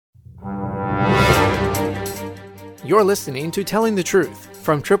You're listening to Telling the Truth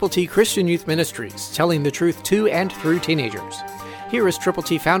from Triple T Christian Youth Ministries, telling the truth to and through teenagers. Here is Triple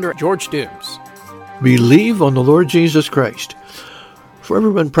T founder George Dooms. Believe on the Lord Jesus Christ. For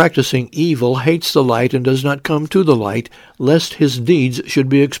everyone practicing evil hates the light and does not come to the light, lest his deeds should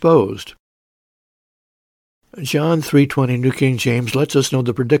be exposed. John 3:20 New King James lets us know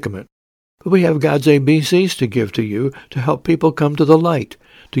the predicament. But we have God's ABCs to give to you to help people come to the light.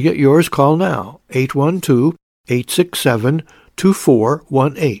 To get yours, call now,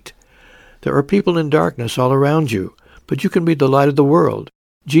 812-867-2418. There are people in darkness all around you, but you can be the light of the world.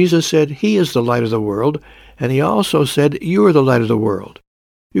 Jesus said He is the light of the world, and He also said you are the light of the world.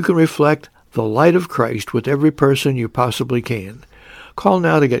 You can reflect the light of Christ with every person you possibly can. Call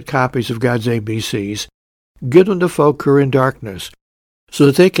now to get copies of God's ABCs. Give them to folk who are in darkness so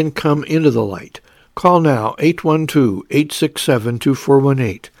that they can come into the light. Call now,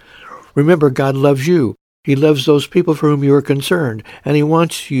 812-867-2418. Remember, God loves you. He loves those people for whom you are concerned, and He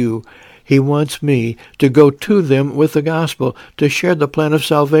wants you, He wants me, to go to them with the gospel, to share the plan of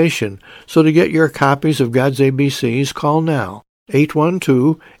salvation. So to get your copies of God's ABCs, call now,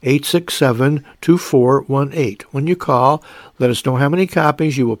 812-867-2418. When you call, let us know how many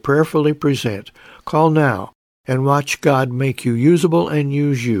copies you will prayerfully present. Call now and watch God make you usable and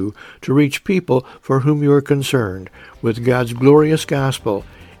use you to reach people for whom you are concerned with God's glorious gospel.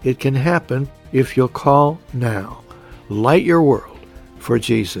 It can happen if you'll call now. Light your world for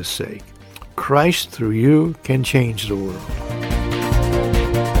Jesus' sake. Christ through you can change the world.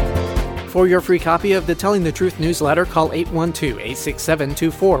 For your free copy of the Telling the Truth newsletter, call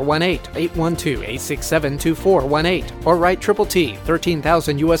 812-867-2418, 812-867-2418, or write Triple T,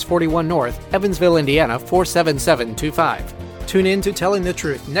 13,000 U.S. 41 North, Evansville, Indiana, 47725. Tune in to Telling the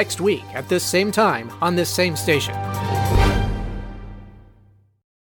Truth next week at this same time on this same station.